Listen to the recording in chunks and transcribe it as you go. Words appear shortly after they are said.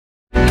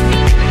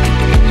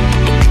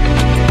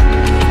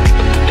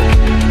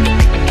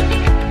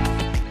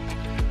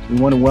We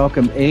want to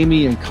welcome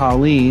Amy and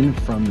Colleen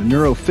from the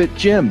NeuroFit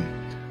Gym.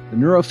 The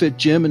NeuroFit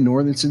Gym in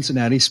northern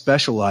Cincinnati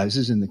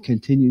specializes in the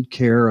continued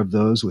care of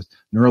those with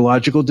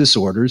neurological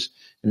disorders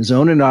and is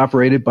owned and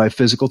operated by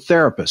physical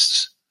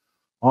therapists.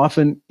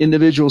 Often,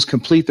 individuals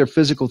complete their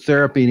physical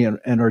therapy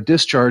and are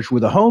discharged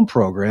with a home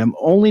program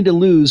only to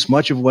lose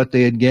much of what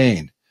they had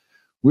gained.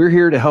 We're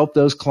here to help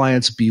those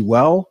clients be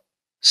well,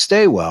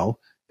 stay well,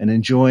 and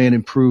enjoy an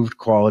improved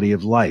quality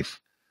of life.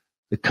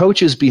 The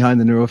coaches behind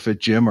the NeuroFit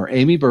Gym are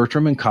Amy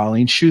Bertram and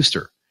Colleen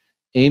Schuster.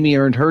 Amy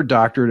earned her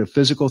doctorate of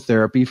physical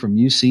therapy from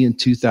UC in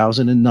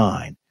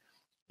 2009.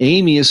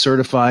 Amy is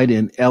certified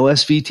in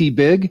LSVT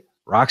Big,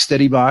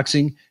 Rocksteady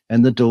Boxing,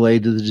 and the Delay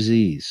to the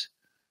Disease.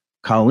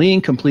 Colleen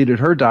completed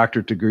her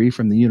doctorate degree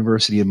from the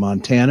University of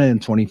Montana in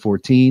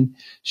 2014.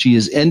 She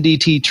is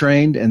NDT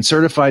trained and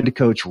certified to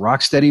coach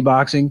Rocksteady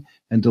Boxing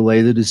and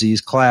Delay the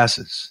Disease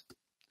classes.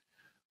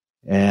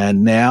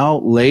 And now,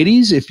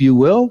 ladies, if you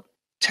will,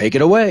 take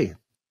it away.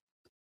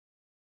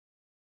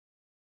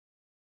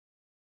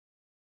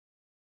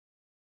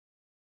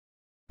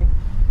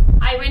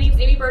 Hi, my name is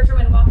Amy Bertram,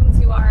 and welcome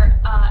to our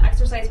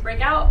exercise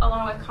breakout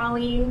along with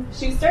Colleen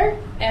Schuster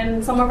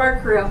and some of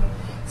our crew.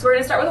 So we're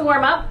going to start with a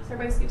warm-up. So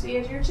everybody scoot to the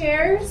edge of your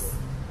chairs.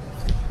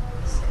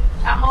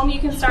 At home, you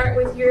can start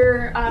with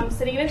your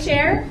sitting in a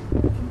chair.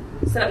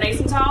 Sit up nice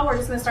and tall. We're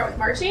just going to start with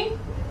marching.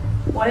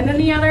 One and then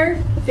the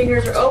other.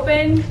 Fingers are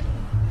open.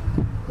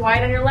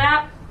 Wide on your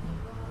lap.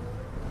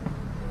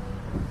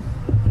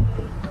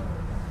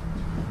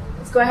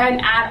 Let's go ahead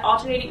and add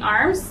alternating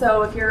arms.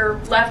 So if your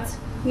left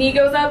knee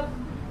goes up,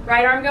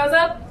 right arm goes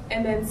up,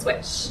 and then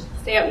switch.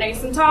 Stay up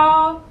nice and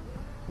tall.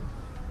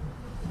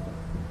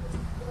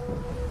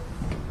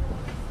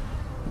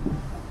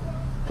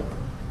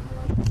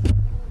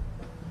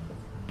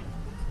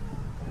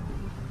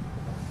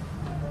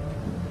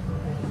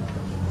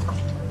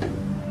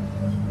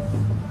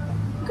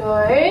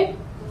 Good.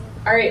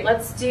 All right,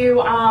 let's do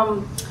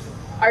our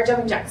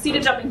jumping jacks,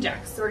 seated jumping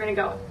jacks. So we're gonna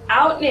go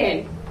out and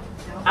in,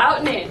 out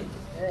and in.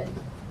 Good.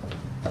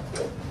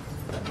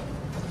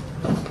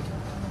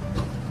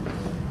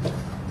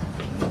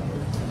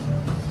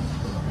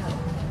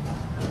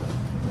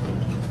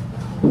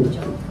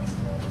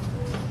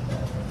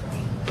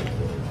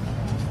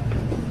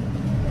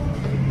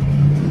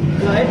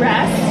 Good,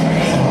 rest.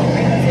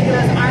 Take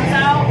those arms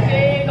out,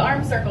 big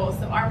arm circles.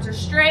 So arms are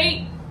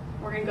straight.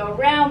 We're gonna go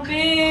around,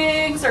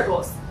 big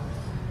circles.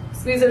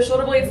 Squeeze those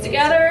shoulder blades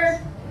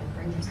together.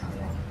 Bring yourself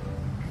back.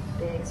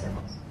 Big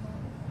circles.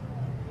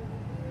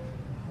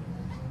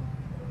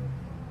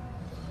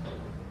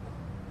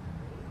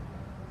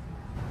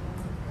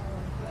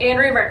 And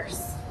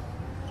reverse.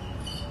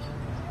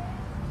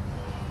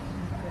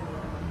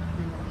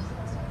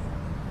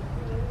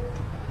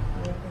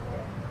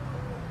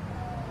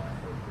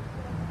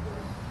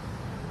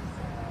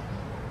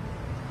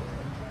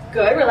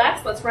 Good,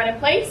 relax, let's run in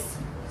place.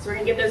 So we're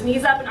gonna get those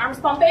knees up and arms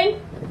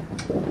pumping.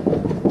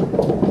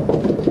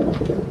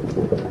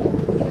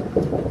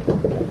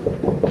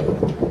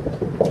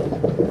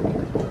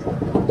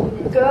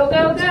 Go,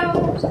 go, go.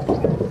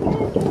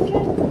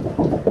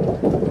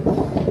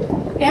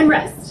 And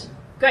rest.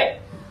 Good.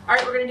 All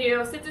right, we're gonna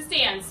do sit to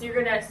stand. So you're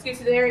gonna scoot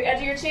to the very edge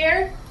of your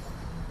chair.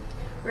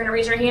 We're gonna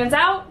reach our hands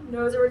out,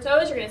 nose over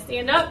toes. You're gonna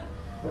stand up,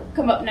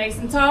 come up nice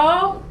and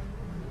tall.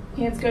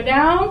 Hands go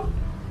down,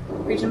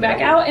 reach them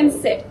back out and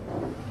sit.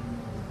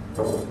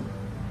 We're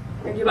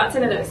gonna do about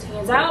 10 of those.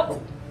 Hands out,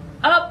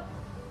 up,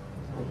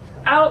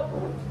 out,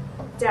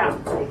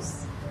 down.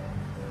 Nice.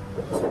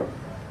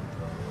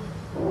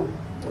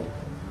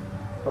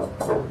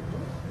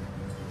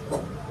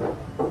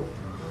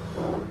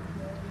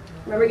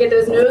 Remember, get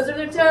those nose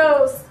over the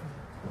toes.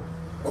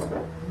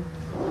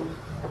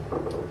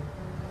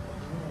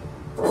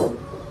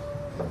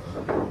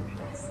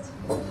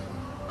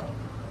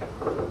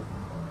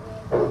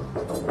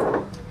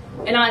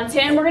 And on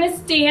 10, we're going to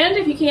stand.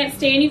 If you can't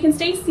stand, you can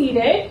stay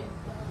seated.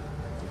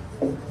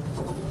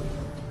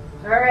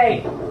 All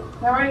right.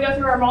 Now we're going to go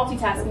through our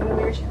multitasking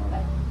over your chair.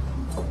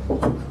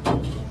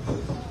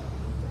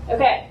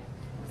 Okay.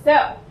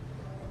 So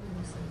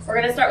we're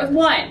going to start with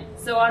 1.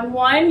 So on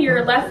 1,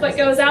 your left foot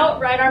goes out,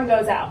 right arm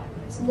goes out.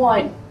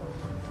 1.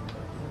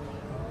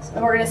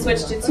 And we're going to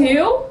switch to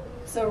 2.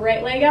 So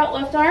right leg out,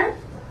 left arm.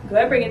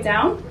 Good. Bring it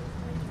down.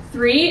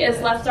 3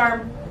 is left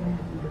arm,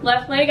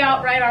 left leg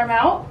out, right arm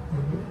out.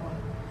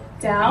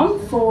 Down.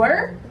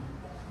 4.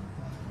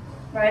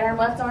 Right arm,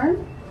 left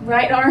arm.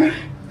 Right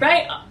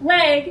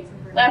leg,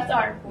 left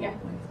arm. Yeah.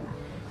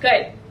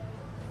 Good.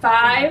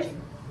 5.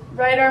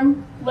 Right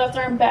arm, left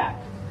arm back.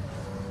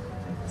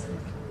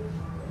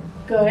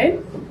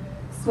 Good.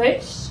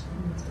 Switch.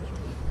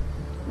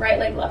 Right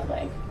leg, left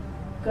leg.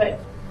 Good.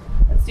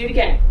 Let's do it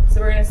again. So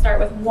we're going to start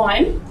with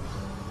 1.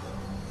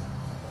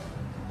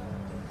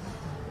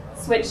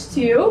 Switch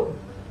 2.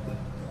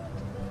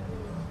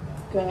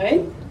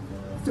 Good.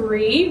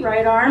 3,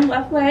 right arm,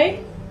 left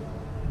leg.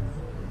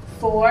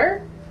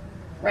 4,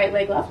 right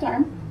leg, left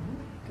arm.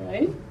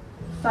 Good.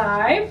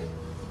 5.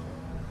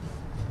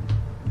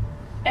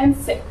 And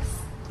 6.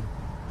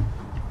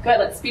 Good,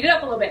 let's speed it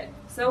up a little bit.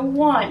 So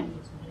 1,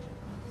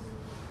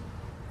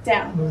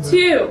 down,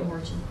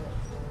 2,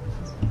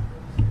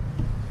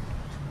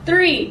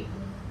 3,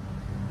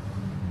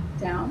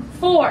 down,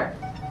 4,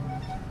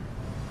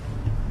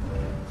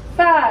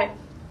 5,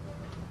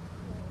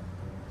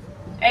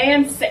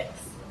 and 6.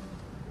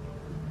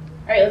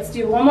 All right, let's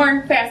do one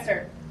more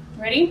faster.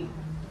 Ready?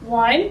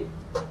 1,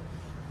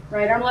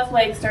 right arm, left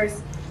leg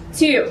starts.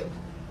 2,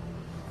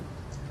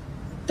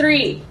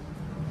 3,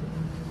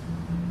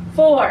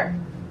 4,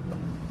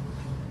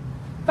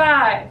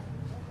 5,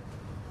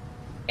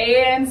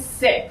 and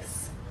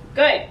 6.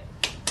 Good.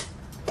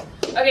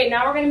 Okay,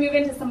 now we're going to move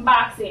into some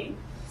boxing.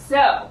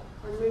 So,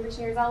 we're going to move your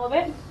chairs out a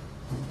little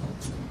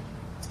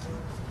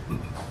bit.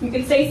 You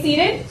can stay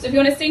seated. So if you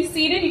want to stay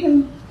seated, you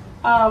can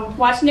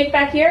watch Nick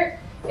back here.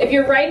 If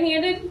you're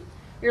right-handed,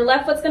 your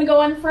left foot's going to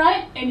go in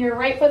front, and your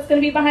right foot's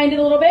going to be behind it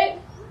a little bit.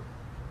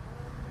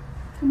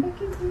 Come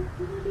back in here.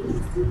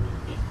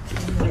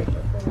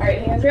 All right,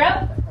 hands are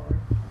up.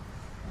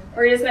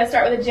 We're just going to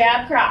start with a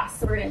jab, cross.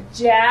 So we're going to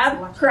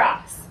jab,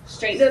 cross.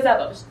 Straighten those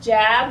elbows.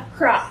 Jab,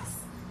 cross.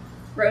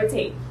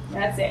 Rotate.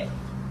 That's it.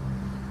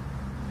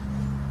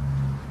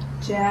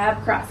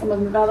 Jab, cross. I'm going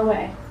to move out of the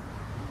way.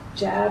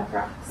 Jab,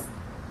 cross.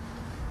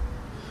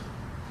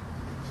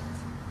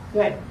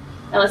 Good.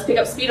 Now let's pick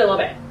up speed a little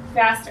bit.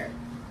 Faster.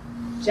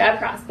 Jab,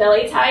 cross.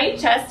 Belly tight,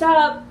 chest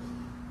up.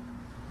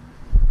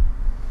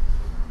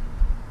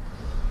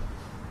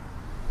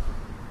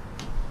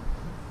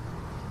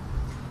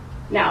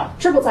 Now,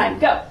 triple time.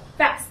 Go.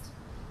 Fast.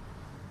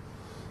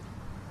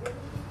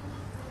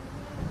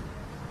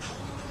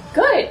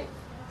 Good.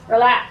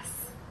 Relax.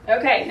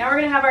 Okay, now we're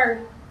going to have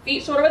our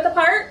feet shoulder width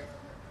apart.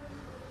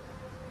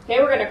 Okay,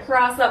 we're going to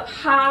cross up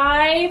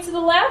high to the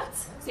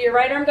left. So your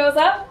right arm goes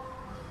up.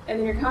 And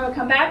then you're going to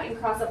come back and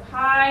cross up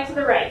high to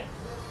the right.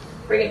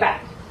 Bring it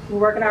back. We're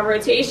working on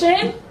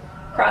rotation.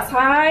 Cross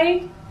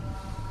high,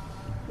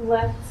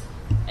 left,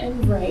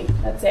 and right.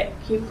 That's it.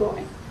 Keep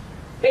going.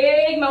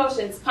 Big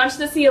motions. Punch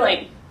the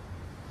ceiling.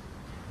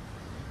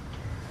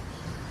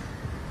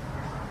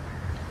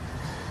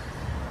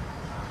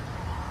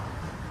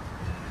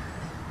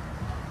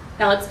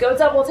 Now let's go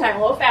double time, a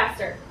little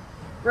faster.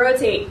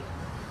 Rotate.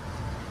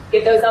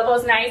 Get those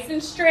elbows nice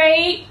and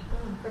straight.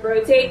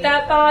 Rotate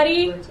that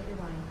body.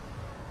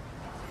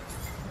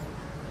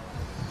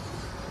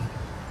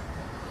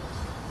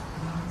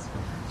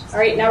 All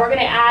right, now we're going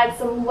to add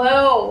some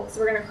low. So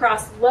we're going to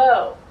cross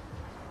low.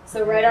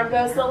 So right arm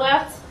goes to the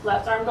left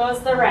arm goes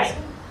to the right.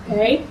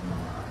 Okay?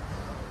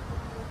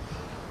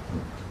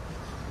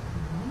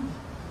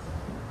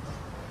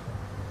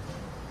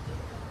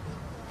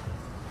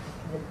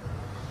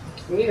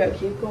 There you go,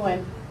 keep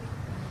going.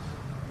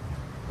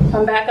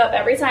 Come back up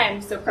every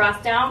time. So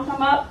cross down,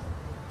 come up.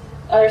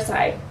 Other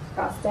side.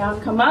 Cross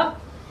down, come up.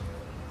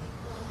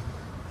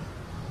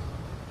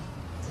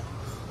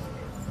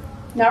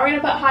 Now we're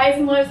going to put highs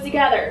and lows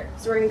together.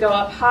 So we're going to go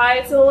up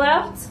high to the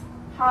left,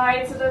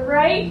 high to the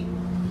right,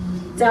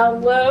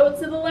 down low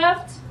to the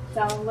left,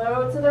 down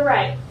low to the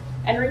right.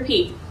 And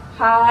repeat.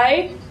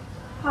 High,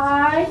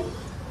 high,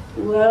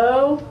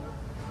 low,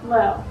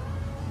 low.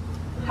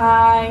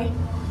 High,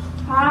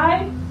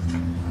 high,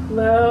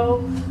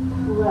 low,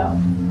 low.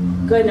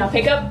 Good. Now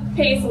pick up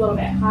pace a little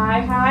bit.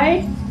 High,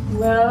 high,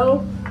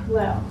 low,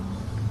 low.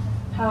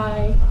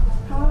 High,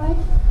 high.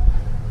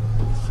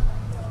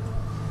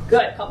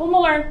 Good. Couple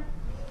more.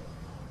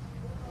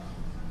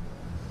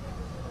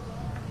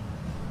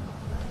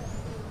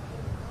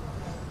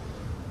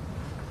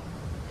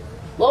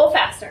 A little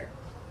faster.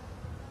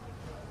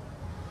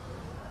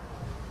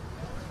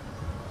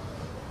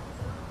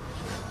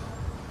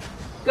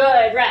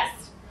 Good.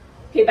 Rest.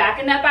 Okay, back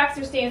in that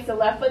boxer stance. So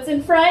left foot's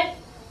in front.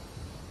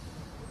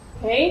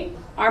 Okay,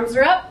 arms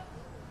are up.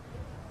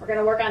 We're going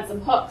to work on some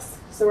hooks.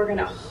 So we're going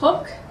to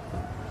hook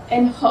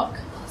and hook.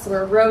 So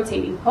we're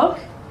rotating. Hook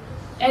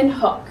and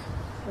hook.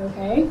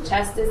 Okay,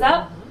 chest is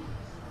up.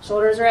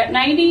 Shoulders are at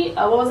 90.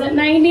 Elbows at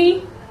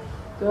 90.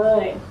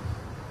 Good.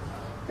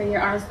 Bring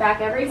your arms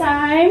back every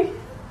time.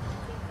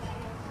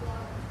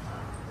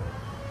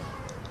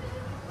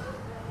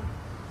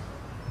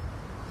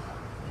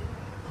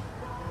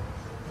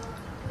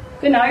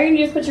 Good, now you're going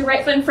to just put your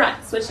right foot in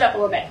front. Switch it up a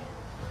little bit.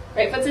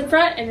 Right foot's in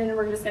front, and then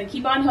we're just going to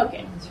keep on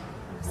hooking.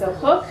 So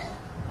hook,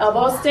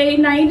 elbows stay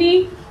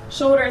 90,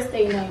 shoulders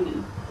stay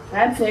 90.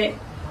 That's it.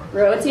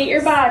 Rotate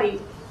your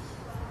body.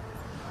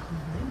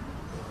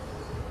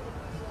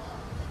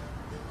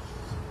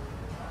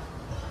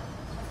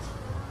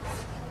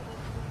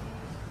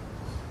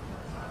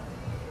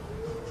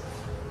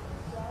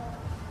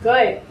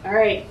 Good. All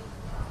right.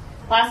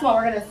 Last one,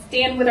 we're going to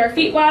stand with our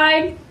feet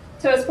wide,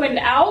 toes pointed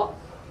out.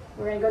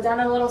 We're going to go down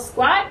in a little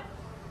squat,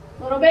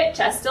 a little bit.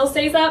 Chest still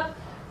stays up.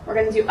 We're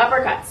going to do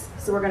uppercuts.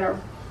 So we're going to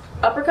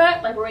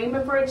uppercut like we're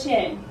aiming for a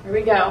chin. Here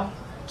we go.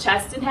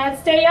 Chest and head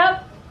stay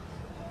up.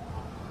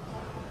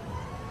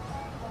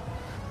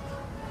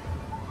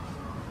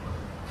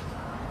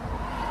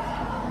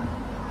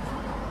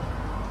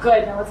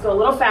 Good. Now let's go a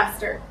little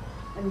faster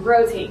and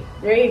rotate.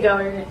 There you go.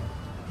 You're going to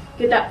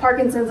get that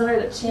Parkinson's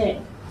under the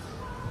chin.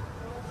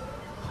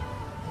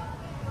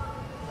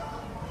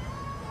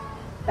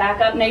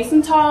 Back up nice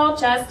and tall,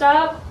 chest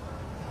up.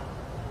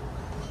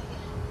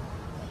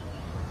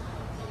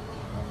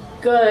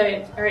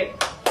 Good. All right.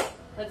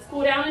 Let's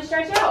cool down and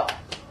stretch out.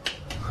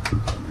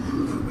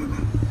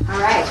 All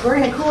right, we're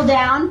going to cool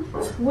down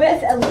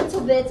with a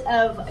little bit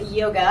of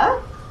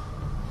yoga.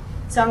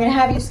 So I'm going to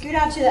have you scoot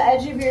out to the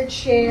edge of your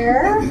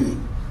chair.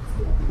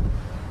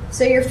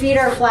 So your feet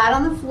are flat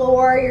on the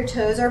floor, your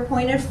toes are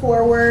pointed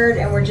forward,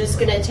 and we're just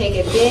going to take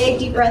a big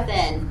deep breath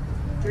in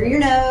through your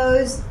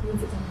nose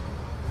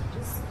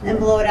and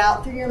blow it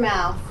out through your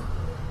mouth.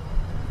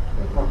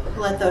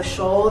 Let those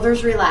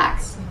shoulders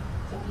relax.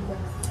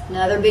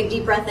 Another big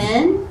deep breath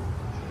in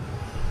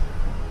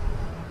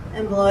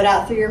and blow it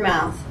out through your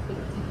mouth.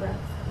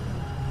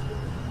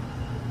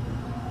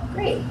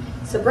 Great.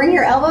 So bring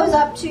your elbows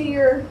up to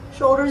your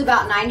shoulders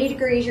about 90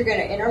 degrees. You're going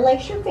to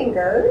interlace your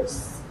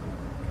fingers.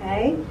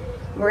 Okay.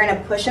 We're going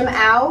to push them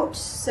out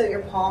so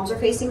your palms are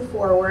facing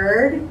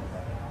forward.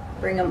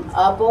 Bring them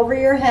up over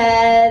your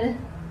head.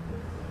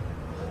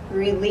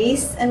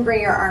 Release and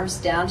bring your arms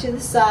down to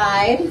the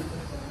side.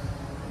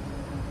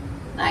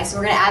 Nice.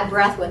 We're going to add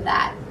breath with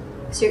that.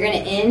 So you're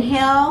going to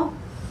inhale,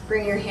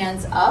 bring your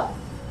hands up.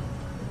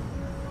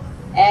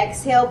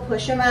 Exhale,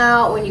 push them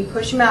out. When you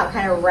push them out,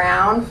 kind of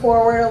round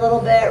forward a little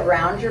bit,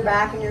 round your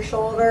back and your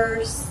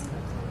shoulders.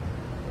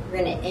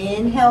 We're going to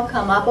inhale,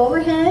 come up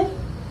overhead.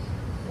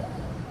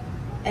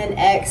 And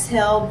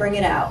exhale, bring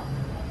it out.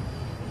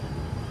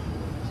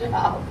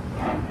 Wow.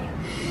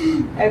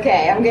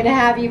 Okay, I'm going to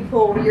have you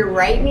pull your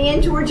right knee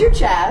in towards your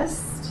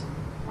chest.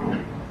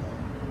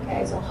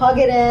 Okay, so hug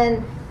it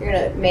in. You're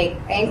going to make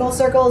ankle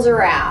circles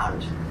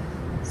around.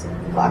 So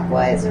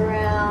clockwise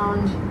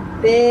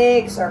around,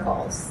 big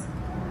circles.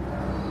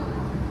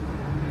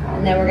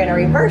 And then we're going to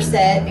reverse it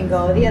and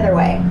go the other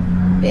way.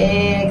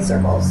 Big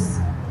circles.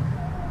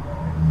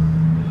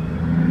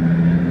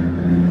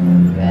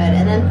 Good.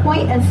 And then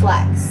point and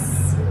flex.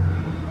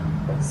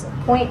 So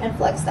point and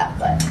flex that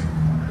foot.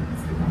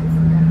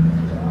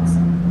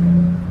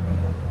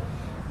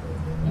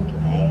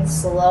 Okay.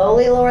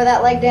 Slowly lower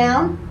that leg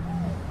down.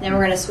 Then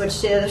we're going to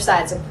switch to the other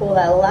side. So pull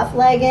that left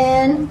leg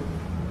in.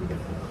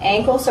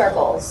 Ankle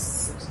circles.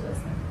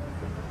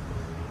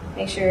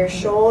 Make sure your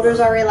shoulders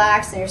are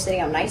relaxed and you're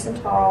sitting up nice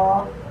and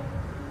tall.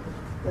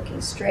 Looking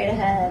straight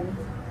ahead.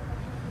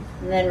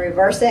 And then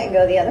reverse it and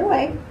go the other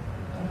way.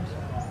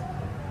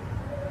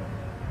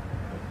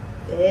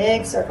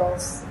 Big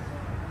circles.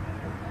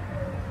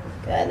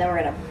 Good. And then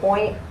we're going to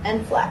point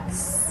and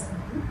flex.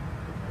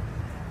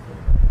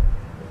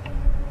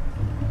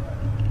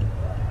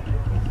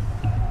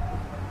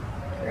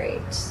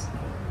 Great.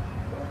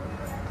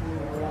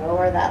 And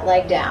lower that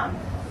leg down.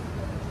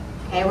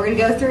 Okay, we're going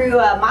to go through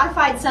a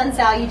modified sun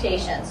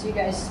salutation. So you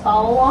guys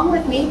follow along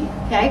with me.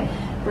 Okay,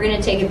 we're going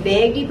to take a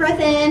big deep breath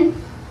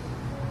in.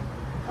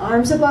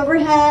 Arms up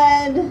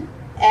overhead.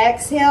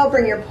 Exhale,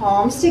 bring your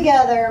palms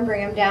together and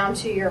bring them down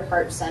to your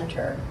heart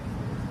center.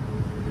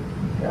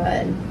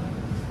 Good.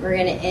 We're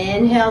going to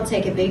inhale,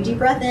 take a big deep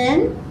breath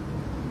in.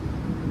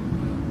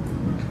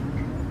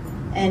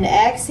 And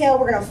exhale,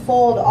 we're going to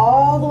fold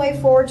all the way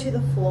forward to the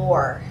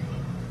floor.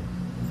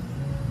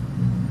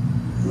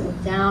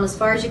 Move down as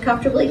far as you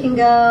comfortably can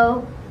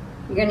go.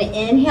 You're going to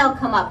inhale,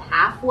 come up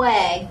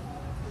halfway.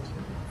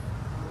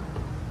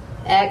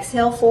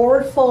 Exhale,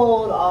 forward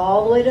fold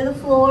all the way to the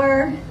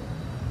floor.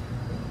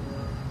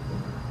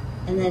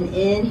 And then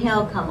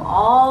inhale, come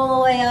all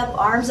the way up,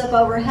 arms up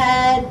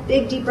overhead.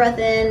 Big deep breath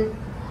in.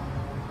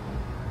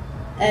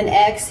 And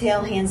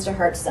exhale, hands to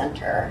heart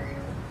center.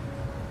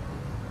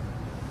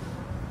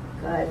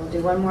 Good, we'll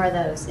do one more of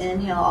those.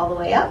 Inhale all the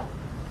way up.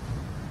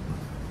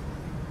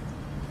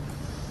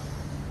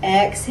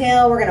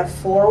 Exhale, we're going to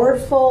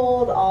forward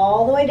fold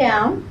all the way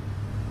down.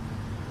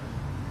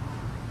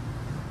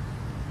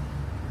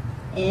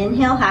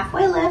 Inhale,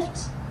 halfway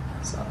lift.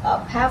 So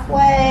up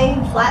halfway,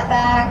 flat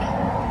back.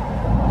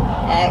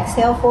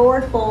 Exhale,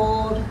 forward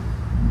fold.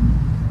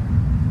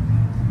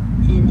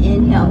 And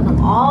inhale,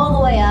 come all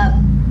the way up.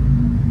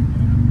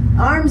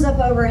 Arms up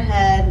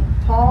overhead.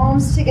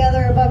 Palms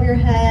together above your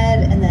head,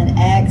 and then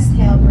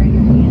exhale, bring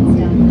your hands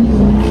down.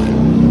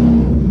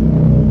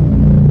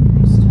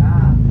 Nice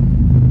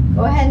job.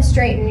 Go ahead and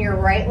straighten your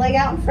right leg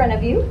out in front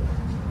of you.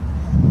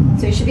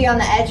 So you should be on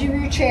the edge of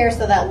your chair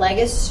so that leg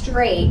is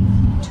straight,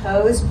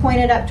 toes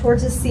pointed up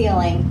towards the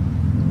ceiling.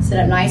 Sit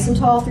up nice and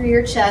tall through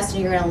your chest,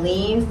 and you're going to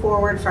lean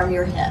forward from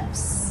your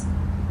hips.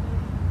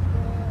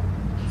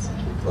 So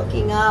keep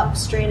looking up,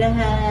 straight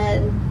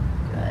ahead.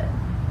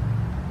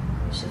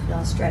 You should feel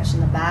a stretch in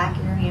the back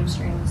of your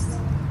hamstrings.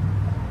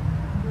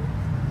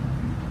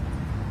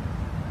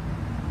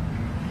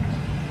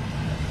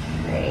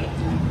 Great.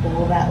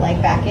 Pull that leg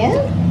back in.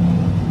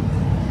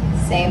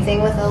 Same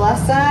thing with the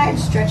left side.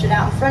 Stretch it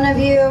out in front of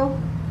you.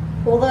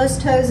 Pull those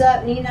toes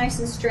up, knee nice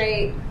and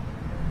straight.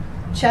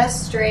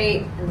 Chest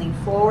straight, and lean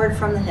forward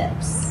from the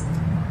hips.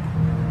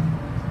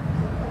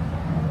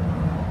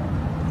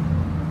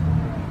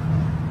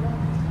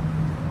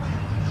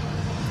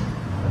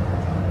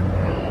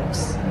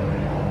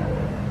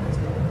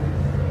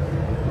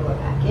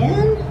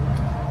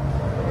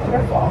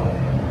 Wonderful.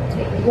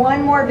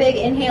 one more big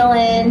inhale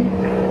in.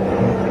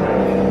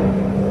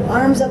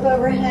 Arms up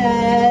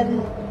overhead.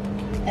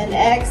 And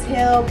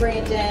exhale, bring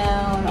it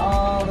down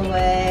all the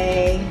way.